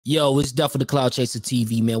Yo, it's definitely the Cloud Chaser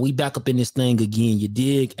TV, man. We back up in this thing again, you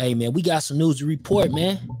dig? Hey, man, we got some news to report,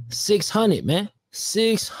 man. 600, man.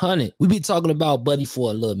 600. We been talking about Buddy for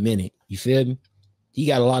a little minute, you feel me? He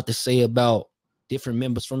got a lot to say about different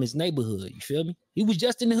members from his neighborhood, you feel me? He was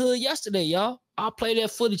just in the hood yesterday, y'all. I'll play that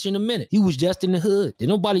footage in a minute. He was just in the hood. Did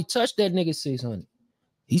nobody touch that nigga 600?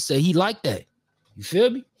 He said he liked that. You feel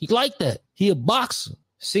me? He liked that. He a boxer.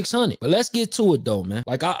 600. But let's get to it though, man.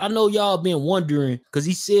 Like I know y'all been wondering because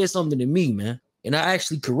he said something to me, man, and I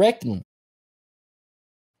actually corrected him.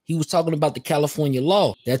 He was talking about the California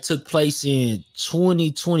law that took place in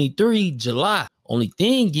 2023 July. Only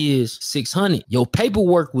thing is 600. Your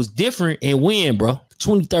paperwork was different and when, bro?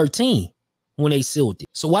 2013 when they sealed it.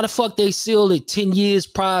 So why the fuck they sealed it 10 years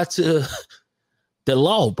prior to the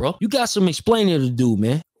law, bro? You got some explaining to do,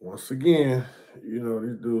 man. Once again, you know,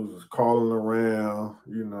 these dudes is calling around,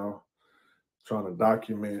 you know, trying to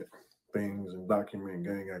document things and document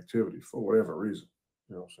gang activity for whatever reason.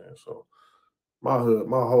 You know what I'm saying? So my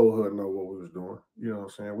whole hood know what we was doing. You know what I'm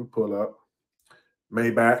saying? We pull up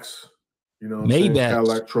Maybachs, you know what I'm saying?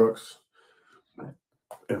 Cadillac trucks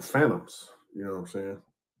and Phantoms, you know what I'm saying?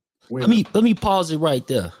 Let me pause it right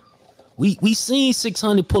there. We seen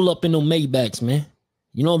 600 pull up in them Maybachs, man.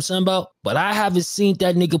 You know what I'm saying about? But I haven't seen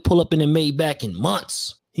that nigga pull up in a Maybach in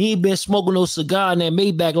months. He ain't been smoking no cigar in that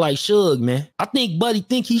Maybach like Suge, man. I think Buddy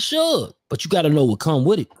think he should, but you got to know what come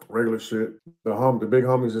with it. Regular shit. The big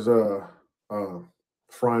homies is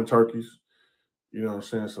frying turkeys. You know what I'm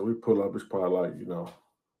saying? So we pull up. It's probably like, you know,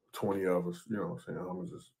 20 of us. You know what I'm saying?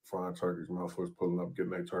 Homies is frying turkeys. Motherfuckers pulling up,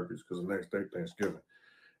 getting their turkeys because the next day Thanksgiving.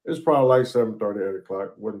 It's probably like 7:30, 8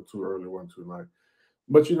 o'clock. Wasn't too early, wasn't too late.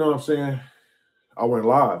 But you know what I'm saying? I went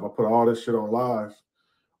live. I put all this shit on live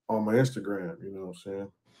on my Instagram. You know what I'm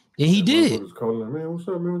saying? And he did. Was calling, man, what's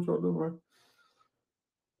up, man? What y'all doing,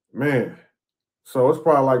 man? So it's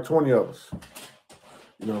probably like 20 of us.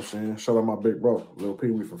 You know what I'm saying? Shout out my big bro, Lil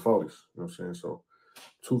Pee Wee from Foley's. You know what I'm saying? So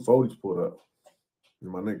 2 Foley's pulled up.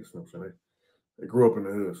 And my niggas, you know what I'm saying? They grew up in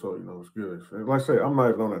the hood, so, you know, it's good. Like I say, I'm not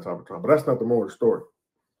even on that type of time, but that's not the more of the story.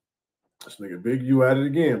 This nigga Big U at it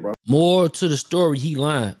again, bro. More to the story, he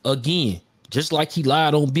lying again. Just like he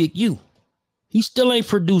lied on Big U. He still ain't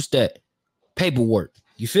produced that paperwork.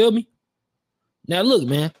 You feel me? Now look,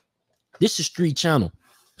 man, this is Street Channel.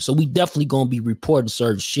 So we definitely gonna be reporting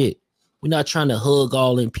certain shit. We're not trying to hug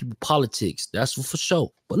all in people politics. That's for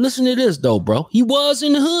sure. But listen to this though, bro. He was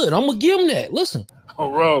in the hood. I'm gonna give him that. Listen.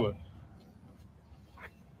 Oh, rolling.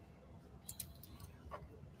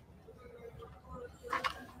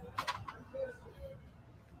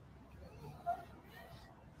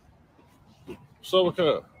 So what's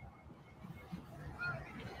up?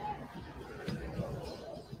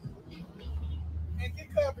 Man,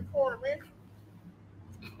 get cut the corner,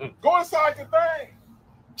 man. Go inside the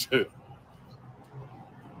thing.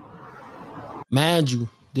 Mind you,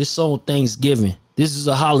 this on Thanksgiving. This is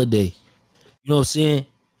a holiday. You know what I'm saying?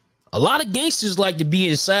 A lot of gangsters like to be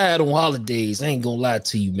inside on holidays. I ain't gonna lie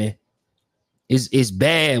to you, man. It's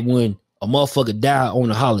bad when a motherfucker die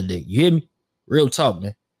on a holiday. You hear me? Real talk,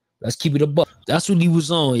 man. Let's keep it a buck. That's what he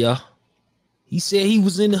was on, y'all. He said he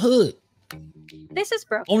was in the hood. This is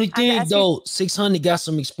broke. Only thing though, 600 got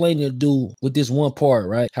some explaining to do with this one part,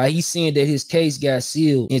 right? How he's saying that his case got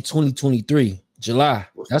sealed in 2023, July.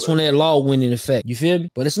 That's when that law went in effect. You feel me?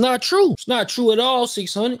 But it's not true. It's not true at all,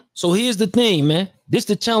 600. So here's the thing, man. This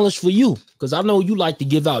the challenge for you. Because I know you like to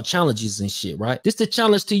give out challenges and shit, right? This the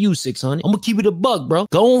challenge to you, 600. I'm gonna keep it a buck, bro.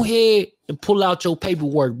 Go ahead and pull out your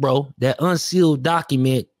paperwork, bro. That unsealed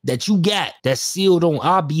document that you got that's sealed on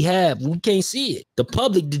our behalf. We can't see it. The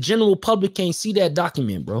public, the general public can't see that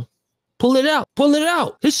document, bro. Pull it out. Pull it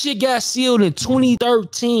out. This shit got sealed in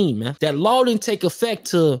 2013, man. That law didn't take effect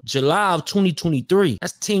till July of 2023.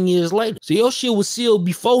 That's 10 years later. So your shit was sealed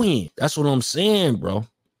beforehand. That's what I'm saying, bro.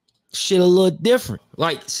 Shit a little different.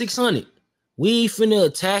 Like 600. We ain't finna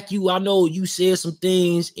attack you. I know you said some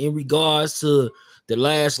things in regards to the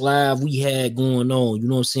last live we had going on. You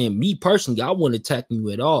know what I'm saying? Me personally, I wouldn't attack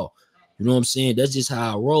you at all. You know what I'm saying? That's just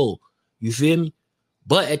how I roll. You feel me?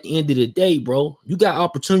 But at the end of the day, bro, you got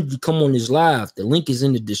opportunity to come on this live. The link is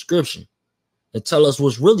in the description and tell us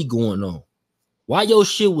what's really going on. Why your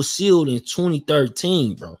shit was sealed in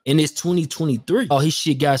 2013, bro? And it's 2023. Oh, his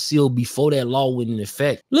shit got sealed before that law went in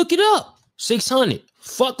effect. Look it up. 600.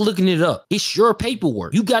 Fuck looking it up. It's your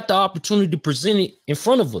paperwork. You got the opportunity to present it in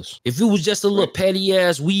front of us. If it was just a little petty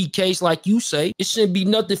ass weed case like you say, it shouldn't be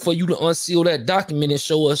nothing for you to unseal that document and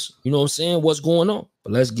show us, you know what I'm saying, what's going on.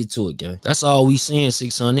 But let's get to it, gang. That's all we saying,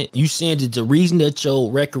 600. You saying that the reason that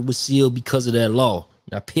your record was sealed because of that law.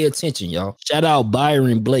 Now pay attention, y'all. Shout out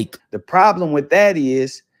Byron Blake. The problem with that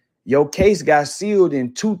is Your case got sealed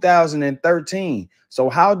in 2013. So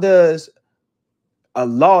how does a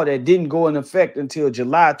law that didn't go in effect until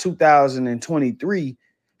July 2023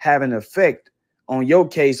 have an effect on your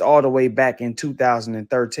case all the way back in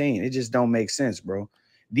 2013? It just don't make sense, bro.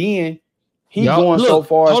 Then he going so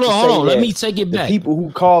far as to say hold on. that Let me take it back. People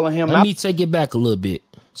who calling him out. Let me take it back a little bit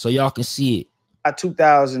so y'all can see it.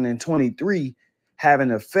 2023 have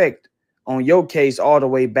an effect on your case all the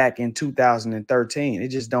way back in 2013. It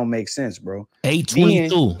just don't make sense, bro.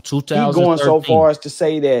 8/22, 2013. He going so far as to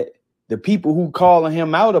say that the people who calling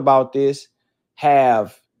him out about this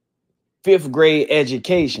have 5th grade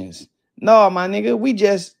educations. No, my nigga, we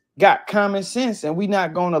just got common sense, and we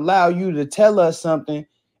not going to allow you to tell us something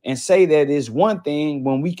and say that it's one thing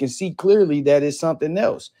when we can see clearly that it's something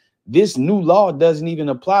else. This new law doesn't even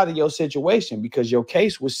apply to your situation because your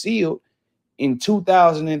case was sealed in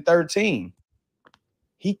 2013.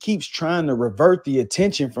 He keeps trying to revert the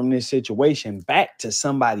attention from this situation back to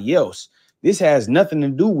somebody else. This has nothing to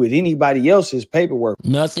do with anybody else's paperwork.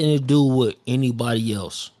 Nothing to do with anybody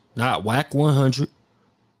else. Not Whack 100,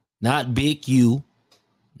 not Big U,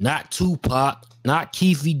 not Tupac, not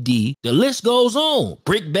Keefy D. The list goes on.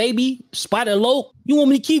 Brick Baby, Spider Lope. You want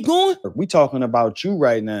me to keep going? We talking about you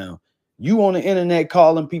right now. You on the internet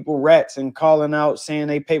calling people rats and calling out saying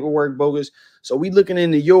they paperwork bogus. So we looking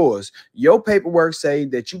into yours. Your paperwork say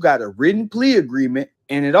that you got a written plea agreement,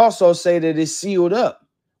 and it also say that it's sealed up.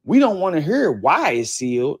 We don't want to hear why it's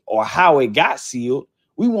sealed or how it got sealed.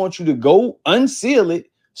 We want you to go unseal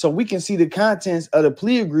it so we can see the contents of the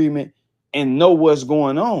plea agreement and know what's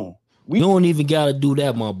going on. We don't even got to do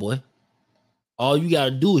that, my boy. All you got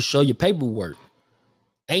to do is show your paperwork.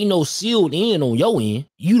 Ain't no sealed in on your end.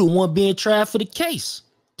 You the one being tried for the case.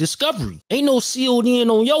 Discovery. Ain't no sealed in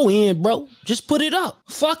on your end, bro. Just put it up.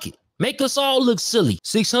 Fuck it. Make us all look silly.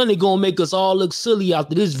 600 gonna make us all look silly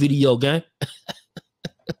after this video, gang.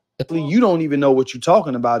 You don't even know what you're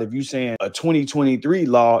talking about if you saying a 2023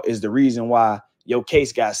 law is the reason why your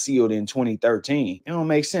case got sealed in 2013. It don't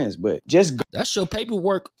make sense, but just go. That's your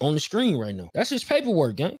paperwork on the screen right now. That's his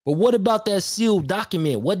paperwork, gang. But what about that sealed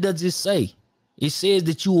document? What does it say? It says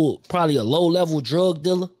that you were probably a low-level drug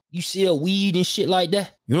dealer. You sell weed and shit like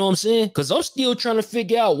that. You know what I'm saying? Because I'm still trying to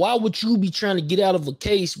figure out why would you be trying to get out of a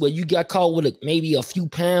case where you got caught with maybe a few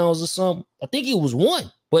pounds or something. I think it was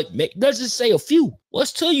one, but does it say a few?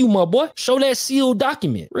 What's to you, my boy? Show that sealed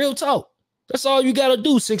document. Real talk. That's all you got to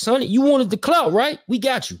do, 600. You wanted the clout, right? We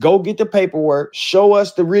got you. Go get the paperwork. Show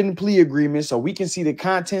us the written plea agreement so we can see the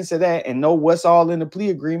contents of that and know what's all in the plea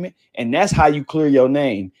agreement. And that's how you clear your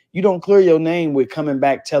name. You don't clear your name with coming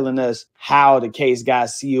back telling us how the case got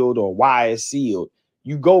sealed or why it's sealed.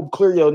 You go clear your